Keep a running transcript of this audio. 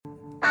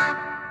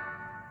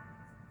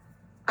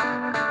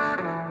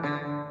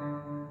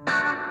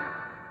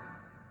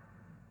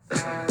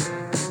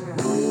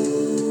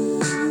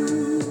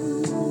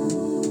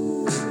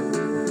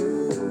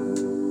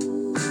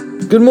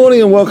Good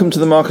morning and welcome to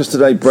the Marcus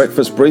Today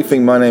Breakfast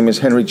Briefing. My name is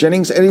Henry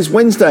Jennings. It is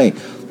Wednesday,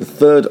 the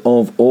 3rd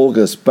of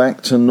August.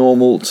 Back to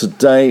normal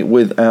today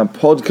with our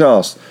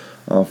podcast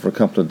after a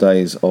couple of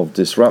days of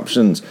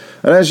disruptions.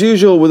 And as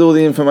usual, with all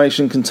the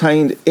information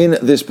contained in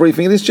this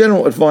briefing, it is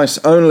general advice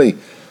only.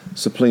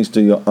 So please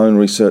do your own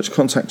research.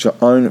 Contact your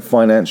own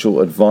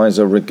financial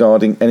advisor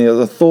regarding any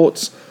other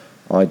thoughts,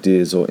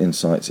 ideas or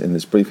insights in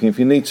this briefing. If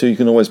you need to, you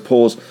can always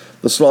pause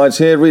the slides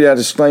here, read our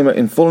disclaimer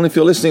in full. And if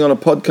you're listening on a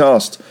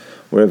podcast,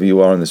 wherever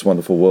you are in this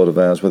wonderful world of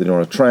ours, whether you're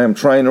on a tram,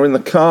 train, or in the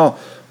car,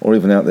 or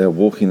even out there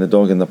walking the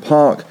dog in the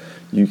park,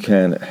 you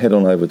can head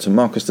on over to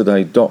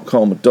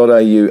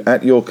marcustoday.com.au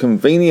at your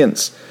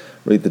convenience.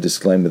 Read the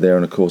disclaimer there,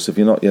 and of course, if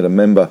you're not yet a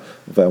member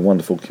of our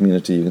wonderful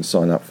community, you can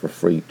sign up for a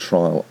free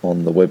trial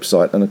on the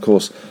website. And of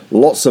course,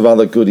 lots of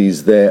other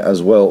goodies there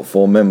as well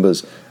for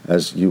members,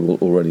 as you will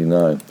already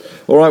know.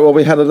 All right, well,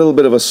 we had a little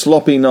bit of a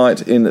sloppy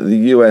night in the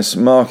US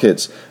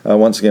markets.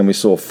 Once again, we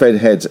saw Fed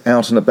heads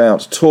out and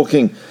about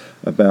talking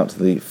about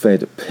the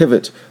Fed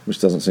pivot, which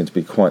doesn't seem to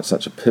be quite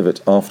such a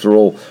pivot after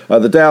all.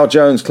 The Dow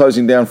Jones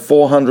closing down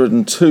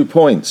 402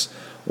 points,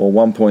 or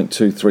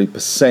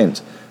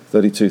 1.23%,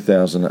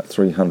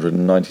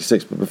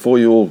 32,396. But before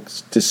you all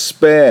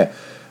despair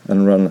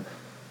and run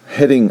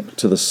heading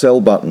to the sell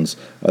buttons,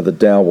 the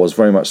Dow was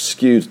very much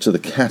skewed to the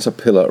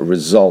Caterpillar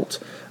result.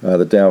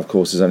 The Dow, of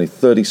course, is only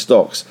 30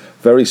 stocks,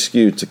 very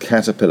skewed to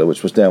Caterpillar,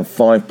 which was down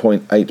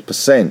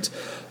 5.8%.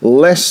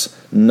 Less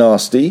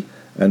nasty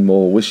and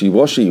more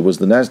wishy-washy was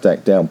the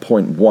Nasdaq, down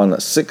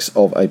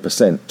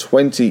 0.16%,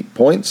 20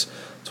 points,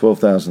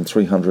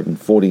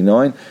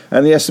 12,349,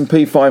 and the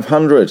S&P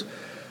 500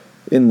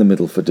 in the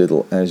middle for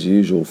diddle as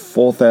usual,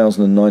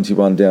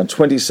 4,091, down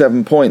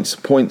 27 points,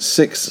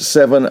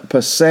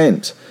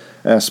 0.67%.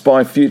 Our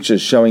SPY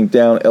futures showing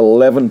down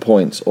 11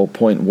 points, or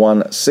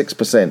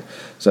 0.16%,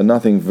 so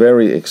nothing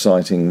very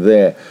exciting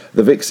there.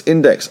 The VIX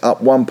index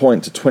up 1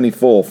 point to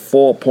 24,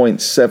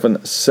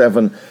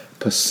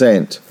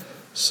 4.77%.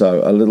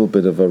 So a little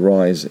bit of a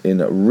rise in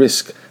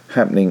risk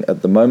happening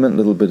at the moment, a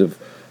little bit of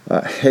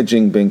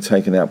hedging being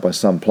taken out by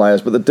some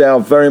players. But the Dow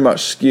very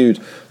much skewed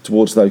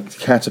towards those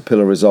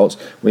Caterpillar results.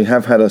 We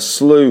have had a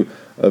slew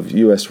of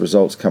US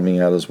results coming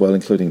out as well,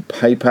 including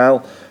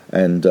PayPal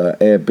and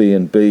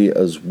Airbnb,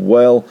 as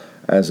well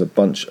as a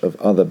bunch of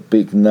other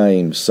big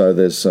names. So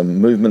there's some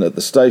movement at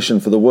the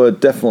station, for the word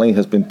definitely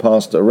has been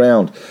passed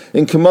around.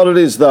 In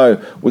commodities, though,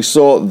 we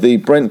saw the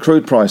Brent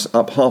crude price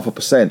up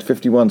 0.5%,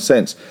 51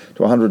 cents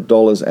to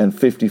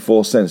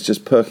 $100.54,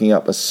 just perking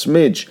up a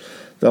smidge.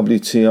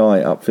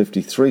 WTI up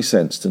 53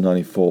 cents to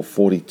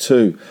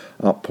 94.42,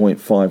 up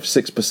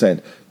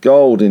 0.56%.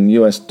 Gold in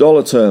US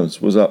dollar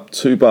terms was up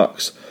 $2,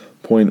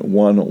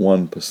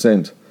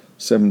 0.11%.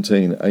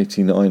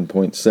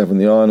 17.89.7.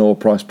 The iron ore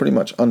price pretty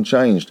much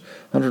unchanged,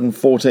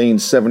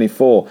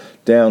 114.74,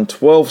 down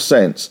 12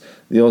 cents.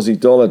 The Aussie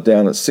dollar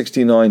down at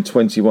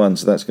 69.21,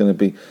 so that's going to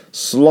be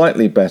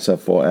slightly better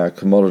for our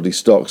commodity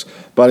stocks.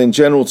 But in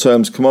general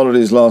terms,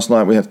 commodities last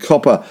night, we had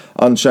copper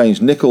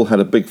unchanged. Nickel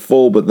had a big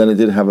fall, but then it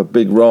did have a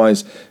big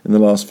rise in the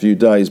last few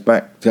days,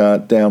 back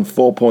down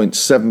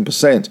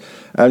 4.7%.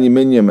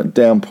 Aluminium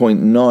down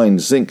 0.9,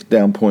 zinc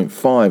down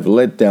 0.5,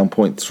 lead down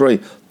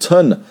 0.3,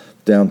 tin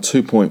down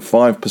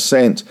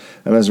 2.5%,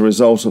 and as a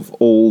result of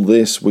all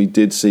this, we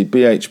did see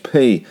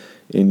BHP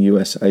in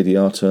US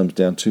ADR terms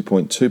down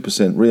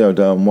 2.2%, Rio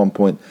down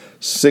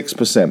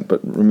 1.6%, but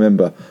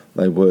remember,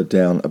 they were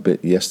down a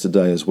bit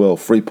yesterday as well.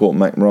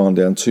 Freeport-McMoran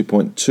down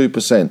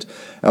 2.2%,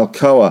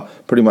 Alcoa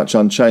pretty much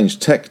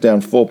unchanged, Teck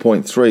down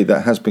 4.3%,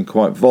 that has been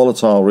quite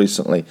volatile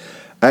recently.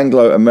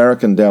 Anglo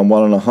American down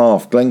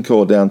 1.5%,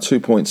 Glencore down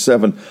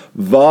 2.7%,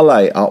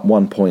 Vale up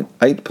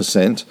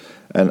 1.8%,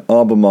 and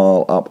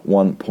Albemarle up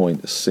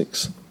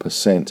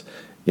 1.6%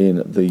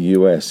 in the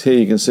US. Here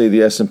you can see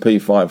the S&P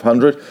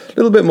 500. A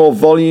little bit more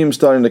volume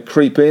starting to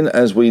creep in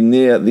as we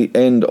near the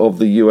end of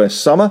the US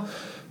summer.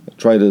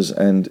 Traders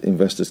and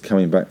investors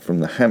coming back from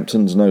the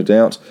Hamptons, no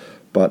doubt,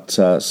 but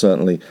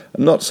certainly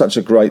not such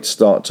a great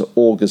start to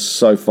August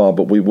so far,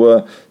 but we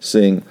were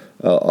seeing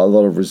a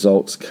lot of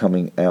results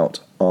coming out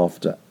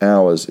after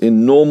hours.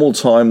 In normal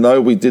time,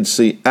 though, we did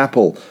see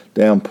Apple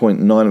down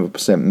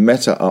 0.9%,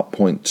 Meta up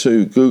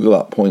 0.2%, Google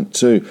up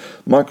 0.2%,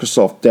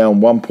 Microsoft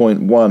down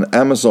 1.1%,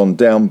 Amazon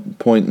down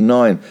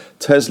 0.9%,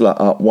 Tesla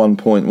up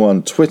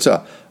 1.1%,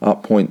 Twitter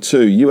up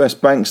 0.2%. US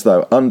banks,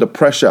 though, under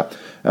pressure.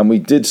 And we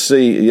did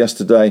see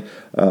yesterday,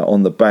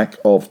 on the back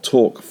of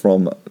talk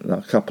from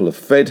a couple of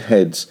Fed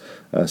heads,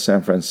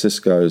 San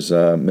Francisco's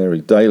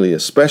Mary Daly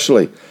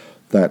especially,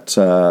 that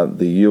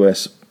the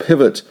US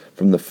pivot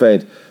from the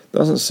Fed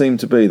doesn't seem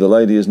to be. The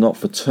lady is not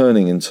for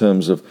turning in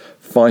terms of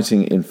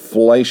fighting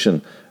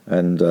inflation.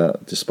 And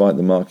despite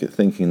the market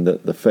thinking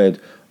that the Fed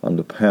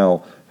under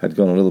Powell had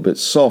gone a little bit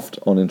soft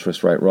on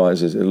interest rate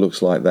rises, it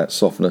looks like that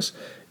softness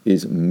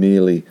is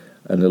merely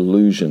an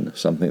illusion,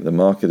 something the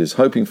market is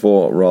hoping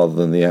for rather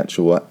than the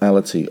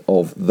actuality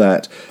of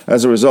that.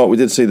 As a result, we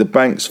did see the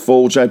banks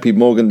fall. JP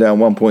Morgan down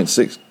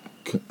 1.6,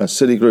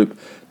 Citigroup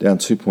down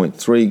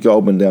 2.3,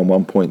 Goldman down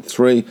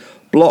 1.3,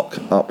 Block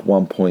up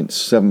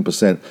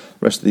 1.7%.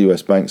 Rest of the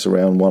US banks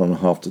around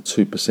 1.5%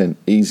 to 2%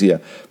 easier.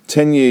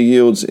 10-year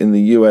yields in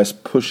the US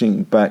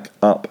pushing back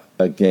up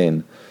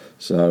again.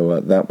 So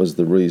that was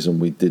the reason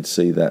we did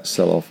see that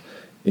sell-off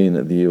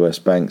in the US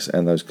banks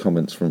and those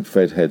comments from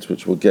Fed heads,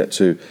 which we'll get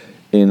to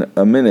in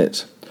a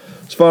minute.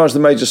 As far as the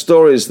major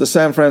stories, the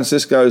San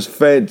Francisco's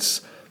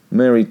Fed's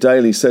Mary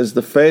Daly says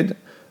the Fed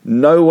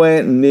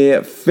nowhere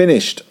near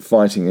finished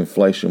fighting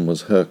inflation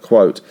was her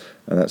quote,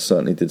 and that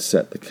certainly did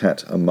set the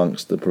cat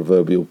amongst the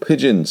proverbial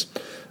pigeons.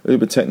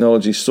 Uber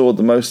technology soared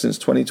the most since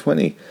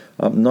 2020,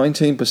 up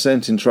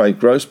 19% in trade.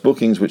 Gross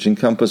bookings, which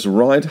encompass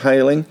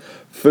ride-hailing,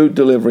 food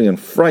delivery and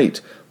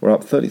freight, were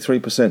up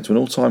 33% to an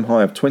all-time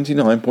high of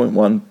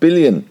 $29.1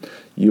 billion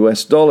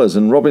US dollars.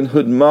 And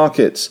Robinhood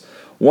Markets,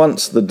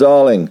 once the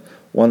darling,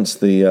 once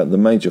the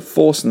major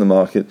force in the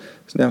market,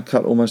 has now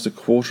cut almost a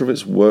quarter of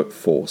its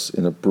workforce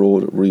in a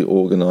broad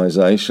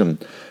reorganisation.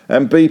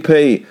 And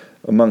BP,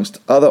 amongst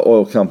other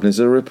oil companies,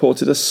 have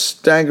reported a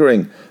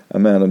staggering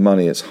amount of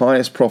money, its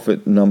highest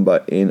profit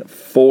number in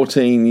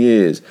 14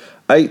 years.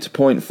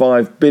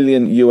 $8.5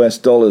 billion US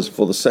dollars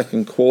for the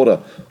second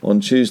quarter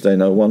on Tuesday.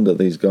 No wonder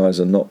these guys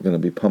are not going to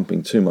be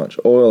pumping too much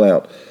oil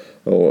out,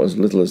 or as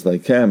little as they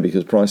can,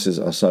 because prices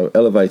are so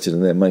elevated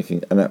and they're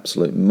making an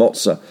absolute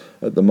mozza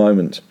at the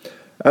moment.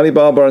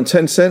 Alibaba and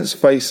Tencent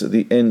face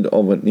the end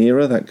of an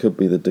era. That could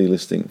be the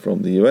delisting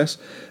from the US.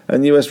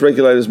 And US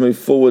regulators move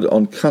forward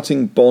on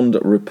cutting bond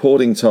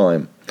reporting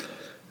time.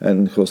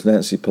 And, of course,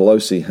 Nancy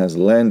Pelosi has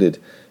landed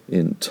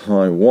in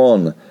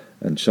Taiwan,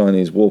 and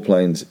Chinese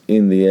warplanes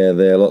in the air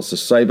there. Lots of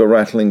saber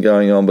rattling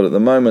going on, but at the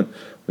moment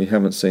we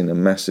haven't seen a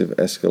massive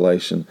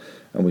escalation,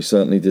 and we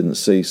certainly didn't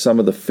see some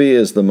of the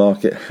fears the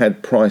market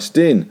had priced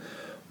in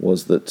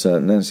was that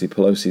Nancy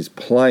Pelosi's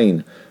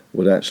plane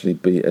would actually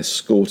be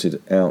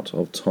escorted out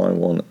of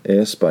Taiwan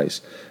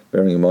airspace,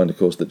 bearing in mind, of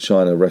course, that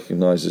China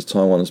recognises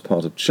Taiwan as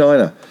part of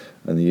China,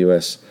 and the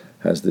US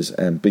has this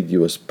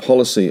ambiguous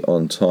policy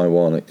on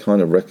Taiwan. It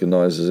kind of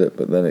recognises it,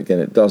 but then again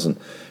it doesn't.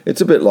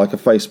 It's a bit like a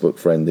Facebook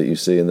friend that you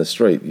see in the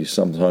street.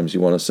 Sometimes you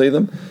want to see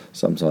them,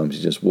 sometimes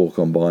you just walk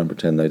on by and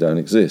pretend they don't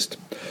exist.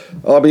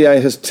 RBA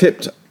has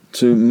tipped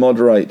to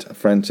moderate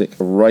frantic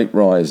rate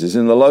rises.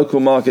 In the local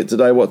market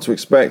today, what to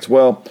expect?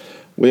 Well,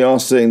 we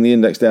are seeing the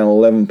index down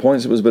 11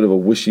 points. It was a bit of a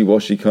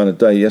wishy-washy kind of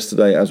day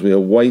yesterday as we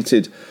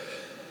awaited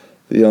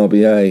the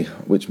RBA,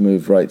 which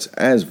moved rates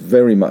as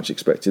very much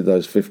expected,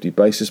 those 50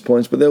 basis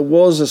points. But there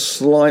was a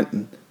slight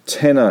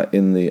tenor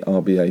in the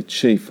RBA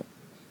chief,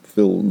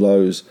 Phil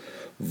Lowe's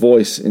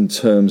voice, in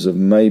terms of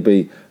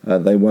maybe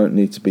they won't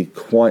need to be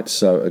quite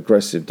so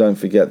aggressive. Don't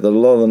forget that a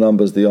lot of the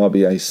numbers the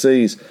RBA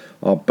sees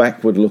are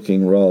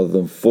backward-looking rather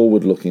than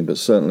forward-looking, but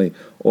certainly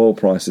oil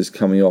prices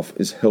coming off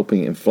is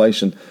helping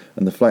inflation,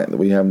 and the fact that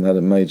we haven't had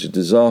a major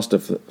disaster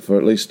for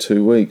at least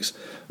 2 weeks,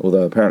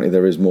 although apparently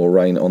there is more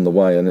rain on the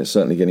way, and it's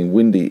certainly getting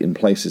windy in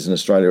places in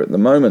Australia at the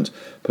moment.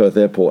 Perth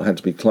Airport had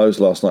to be closed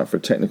last night for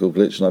a technical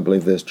glitch, and I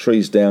believe there's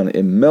trees down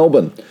in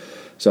Melbourne.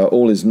 So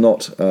all is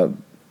not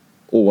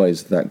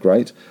always that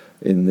great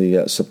in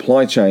the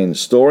supply chain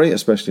story,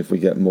 especially if we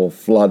get more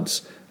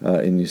floods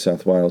in New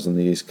South Wales and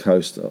the East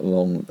Coast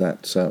along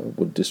that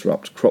would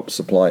disrupt crop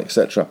supply,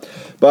 etc.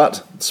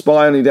 But SPI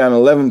only down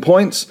 11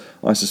 points.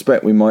 I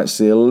suspect we might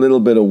see a little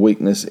bit of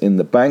weakness in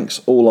the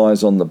banks. All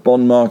eyes on the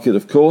bond market,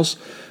 of course.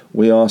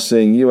 We are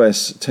seeing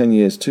US 10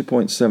 years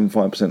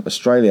 2.75%,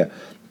 Australia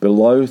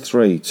below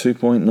 3,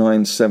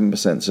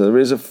 2.97%. So there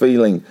is a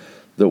feeling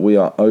that we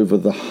are over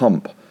the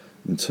hump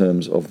in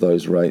terms of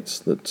those rates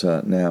that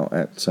now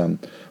at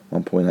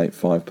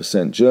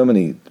 1.85%.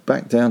 Germany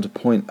back down to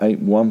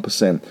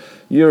 0.81%.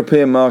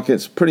 European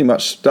markets pretty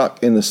much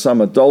stuck in the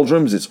summer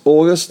doldrums. It's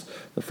August.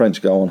 The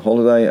French go on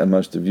holiday, and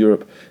most of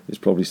Europe is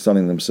probably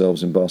sunning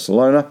themselves in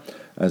Barcelona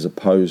as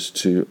opposed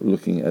to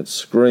looking at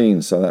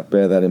screens. So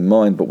bear that in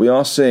mind. But we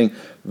are seeing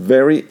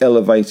very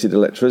elevated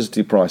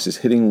electricity prices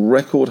hitting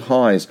record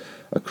highs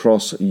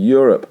across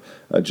Europe.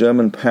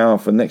 German power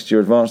for next year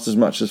advanced as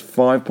much as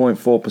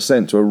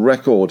 5.4% to a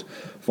record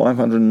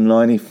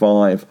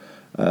 $595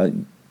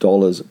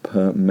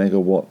 per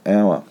megawatt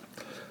hour.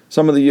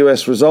 Some of the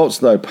US results,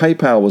 though.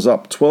 PayPal was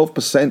up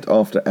 12%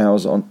 after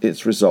hours on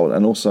its result,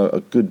 and also a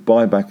good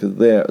buyback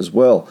there as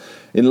well.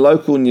 In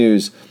local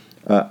news,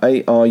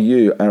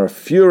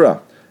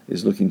 Arafura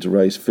is looking to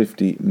raise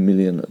 $50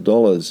 million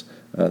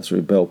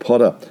through Bell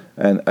Potter,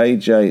 and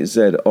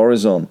AJZ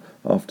Horizon,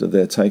 after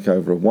their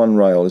takeover of One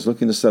Rail, is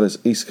looking to sell its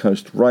East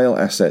Coast rail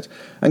asset.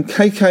 And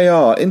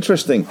KKR,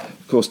 interesting,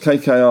 of course,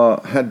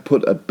 KKR had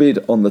put a bid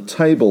on the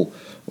table,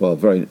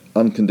 very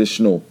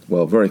conditional,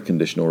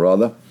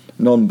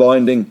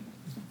 non-binding,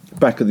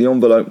 back of the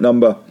envelope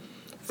number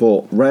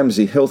for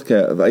Ramsay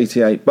Healthcare of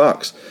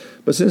 $88.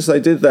 But since they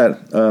did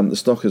that, the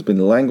stock has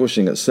been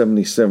languishing at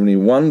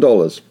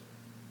 $71.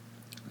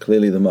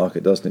 Clearly the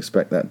market doesn't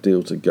expect that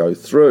deal to go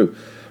through.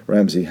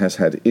 Ramsay has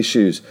had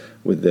issues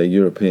with their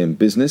European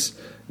business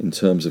in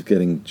terms of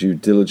getting due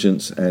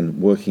diligence and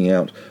working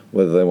out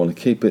whether they want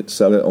to keep it,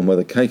 sell it, or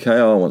whether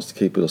KKR wants to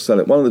keep it or sell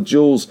it. One of the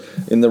jewels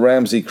in the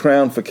Ramsay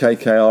crown for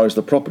KKR is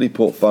the property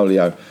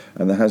portfolio,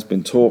 and there has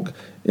been talk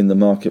in the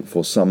market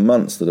for some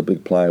months that a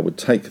big player would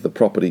take the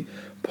property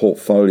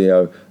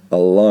portfolio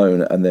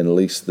alone and then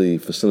lease the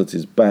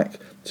facilities back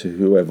to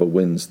whoever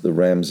wins the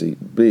Ramsay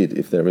bid,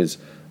 if there is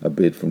a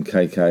bid from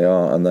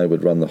KKR, and they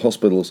would run the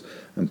hospitals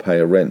and pay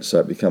a rent. So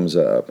it becomes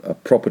a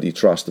property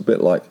trust, a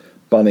bit like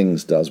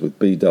Bunnings does with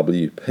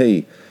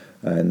BWP,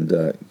 and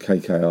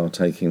KKR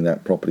taking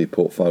that property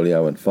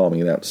portfolio and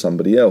farming it out to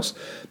somebody else.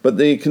 But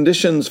the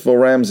conditions for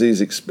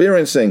Ramsay's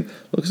experiencing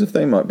look as if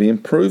they might be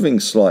improving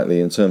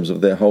slightly in terms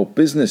of their whole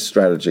business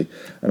strategy.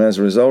 And as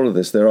a result of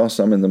this, there are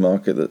some in the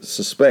market that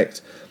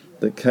suspect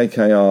that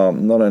KKR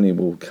not only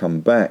will come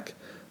back,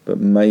 but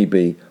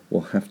maybe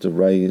will have to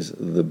raise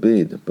the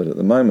bid. But at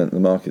the moment, the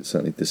market's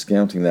certainly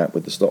discounting that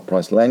with the stock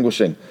price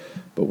languishing.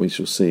 But we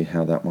shall see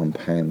how that one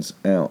pans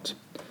out.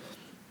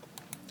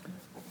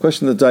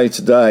 Question of the day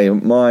today.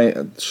 My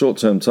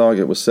short-term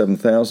target was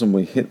 7,000.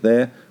 We hit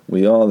there.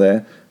 We are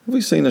there. Have we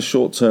seen a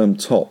short-term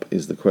top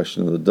is the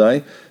question of the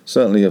day.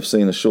 Certainly have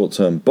seen a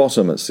short-term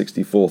bottom at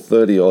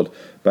 64.30 odd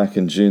back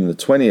in June the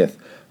 20th.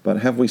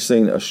 But have we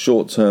seen a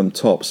short-term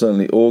top?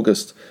 Certainly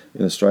August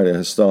in Australia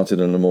has started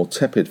in a more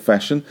tepid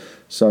fashion.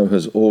 So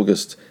has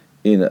August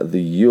in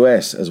the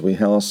US, as we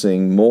are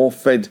seeing more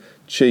Fed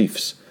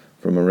chiefs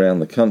from around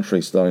the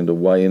country starting to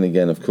weigh in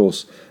again. Of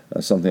course,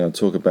 something I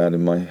talk about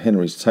in my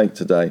Henry's Take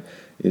today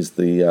is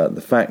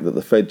the fact that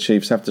the Fed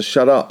chiefs have to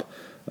shut up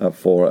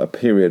for a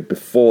period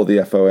before the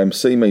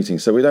FOMC meeting.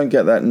 So we don't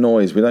get that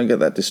noise, we don't get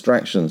that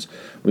distractions,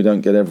 we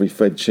don't get every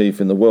Fed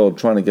chief in the world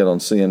trying to get on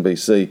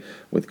CNBC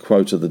with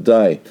quote of the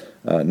day.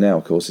 Now,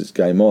 of course, it's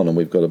game on, and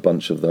we've got a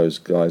bunch of those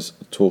guys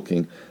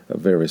talking at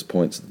various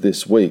points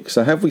this week.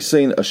 So have we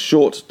seen a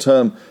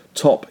short-term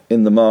top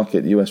in the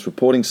market? US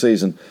reporting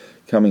season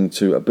coming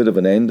to a bit of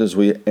an end as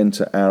we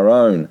enter our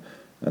own.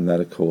 And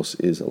that, of course,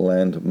 is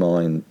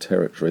landmine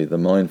territory, the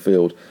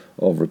minefield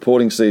of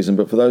reporting season.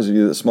 But for those of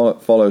you that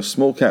follow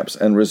small caps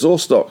and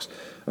resource stocks,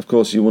 of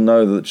course, you will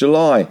know that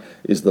July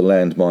is the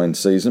landmine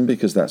season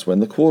because that's when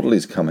the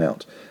quarterlies come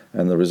out.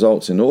 And the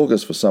results in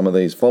August for some of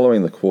these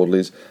following the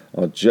quarterlies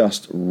are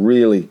just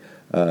really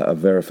a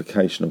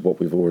verification of what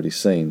we've already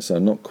seen. So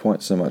not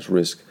quite so much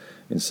risk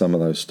in some of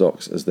those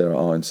stocks as there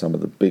are in some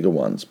of the bigger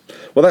ones.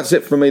 Well, that's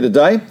it from me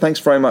today. Thanks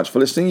very much for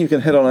listening. You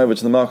can head on over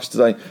to the Marcus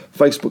Today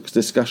Facebook's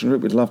discussion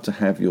group. We'd love to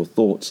have your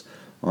thoughts,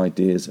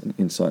 ideas and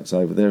insights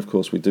over there. Of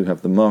course, we do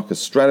have the Marcus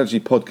Strategy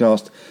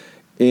podcast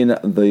in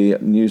the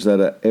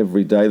newsletter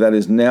every day. That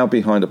is now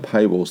behind a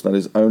paywall, so that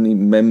is only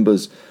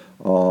members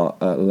are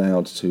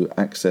allowed to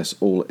access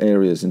all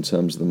areas in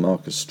terms of the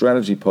Marcus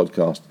Strategy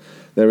podcast.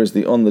 There is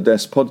the On the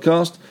Desk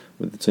podcast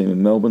with the team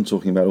in Melbourne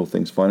talking about all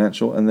things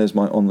financial, and there's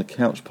my On the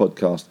Couch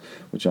podcast,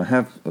 which I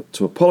have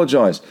to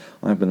apologise.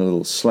 I've been a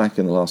little slack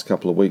in the last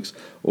couple of weeks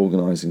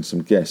organising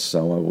some guests,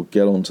 so I will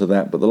get on to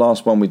that. But the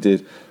last one we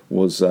did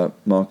was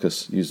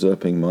Marcus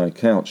usurping my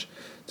couch,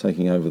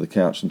 taking over the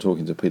couch and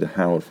talking to Peter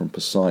Howard from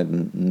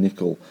Poseidon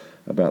Nickel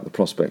about the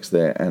prospects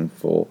there and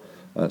for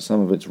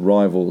some of its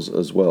rivals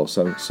as well.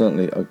 So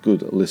certainly a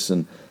good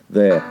listen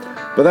there.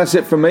 But that's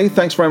it from me.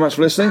 Thanks very much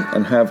for listening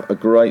and have a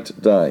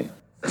great day.